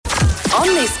On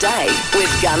This Day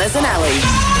with Gunners and Ali.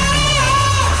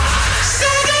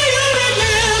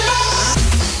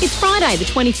 It's Friday, the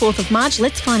 24th of March.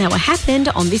 Let's find out what happened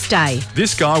on this day.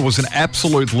 This guy was an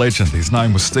absolute legend. His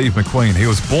name was Steve McQueen. He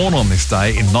was born on this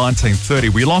day in 1930.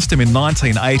 We lost him in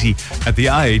 1980 at the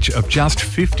age of just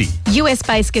 50.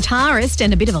 US-based guitarist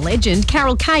and a bit of a legend,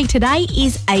 Carol Kaye today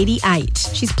is 88.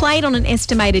 She's played on an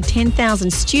estimated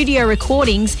 10,000 studio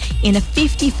recordings in a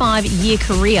 55-year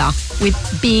career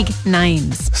with big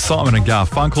names. Simon and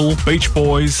Garfunkel, Beach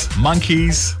Boys,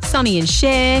 Monkees, Sonny and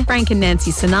Cher, Frank and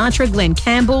Nancy Sinatra, Glenn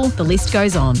Campbell, the list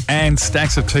goes on. and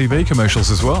stacks of TV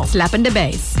commercials as well. Slapping the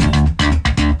bass.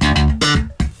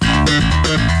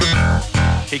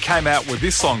 He came out with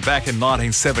this song back in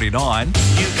 1979.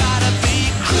 You gotta be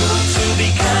cruel to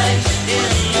be kind in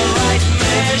the right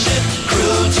measure.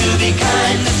 Cruel to be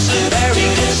kind, that's a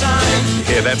very good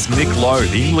sign. Yeah, that's Nick Lowe,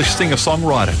 the English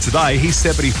singer-songwriter. Today, he's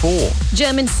 74.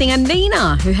 German singer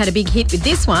Nina, who had a big hit with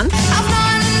this one.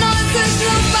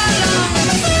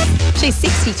 She's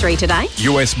 63 today.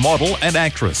 US model and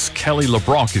actress Kelly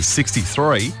LeBrock is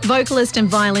 63. Vocalist and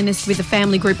violinist with the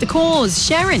family group The Cause,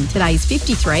 Sharon, today is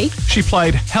 53. She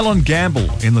played Helen Gamble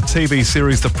in the TV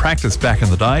series The Practice back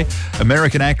in the day.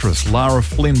 American actress Lara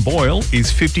Flynn Boyle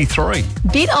is 53.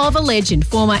 Bit of a legend,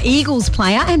 former Eagles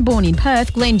player and born in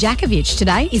Perth, Glenn Jakovich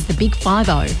today is the Big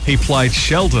 5-0. He played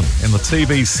Sheldon in the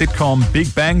TV sitcom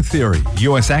Big Bang Theory.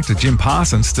 US actor Jim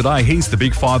Parsons, today he's the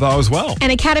Big 5-0 as well.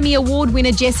 And Academy Award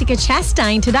winner Jessica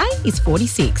Chastain today is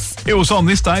 46. It was on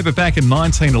this day, but back in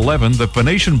 1911, the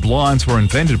Venetian blinds were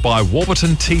invented by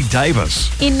Warburton T. Davis.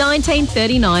 In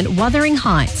 1939, Wuthering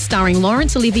Heights, starring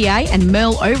Laurence Olivier and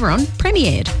Merle Oberon,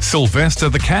 premiered. Sylvester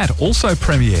the Cat also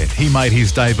premiered. He made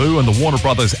his debut in the Warner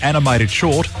Brothers animated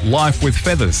short Life with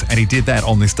Feathers, and he did that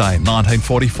on this day in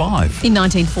 1945. In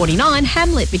 1949,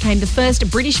 Hamlet became the first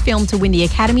British film to win the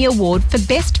Academy Award for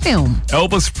Best Film.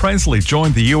 Elvis Presley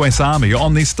joined the US Army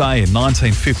on this day in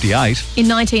 1958. In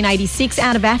 1986,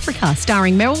 Out of Africa,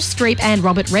 starring Meryl Streep and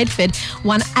Robert Redford,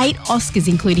 won 8 Oscars,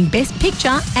 including Best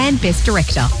Picture and Best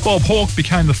Director. Bob Hawke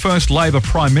became the first Labor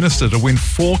Prime Minister to win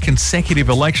 4 consecutive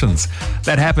elections.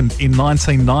 That happened in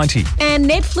 1990. And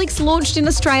Netflix launched in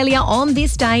Australia on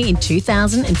this day in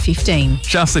 2015.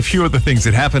 Just a few of the things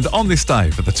that happened on this day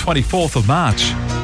for the 24th of March.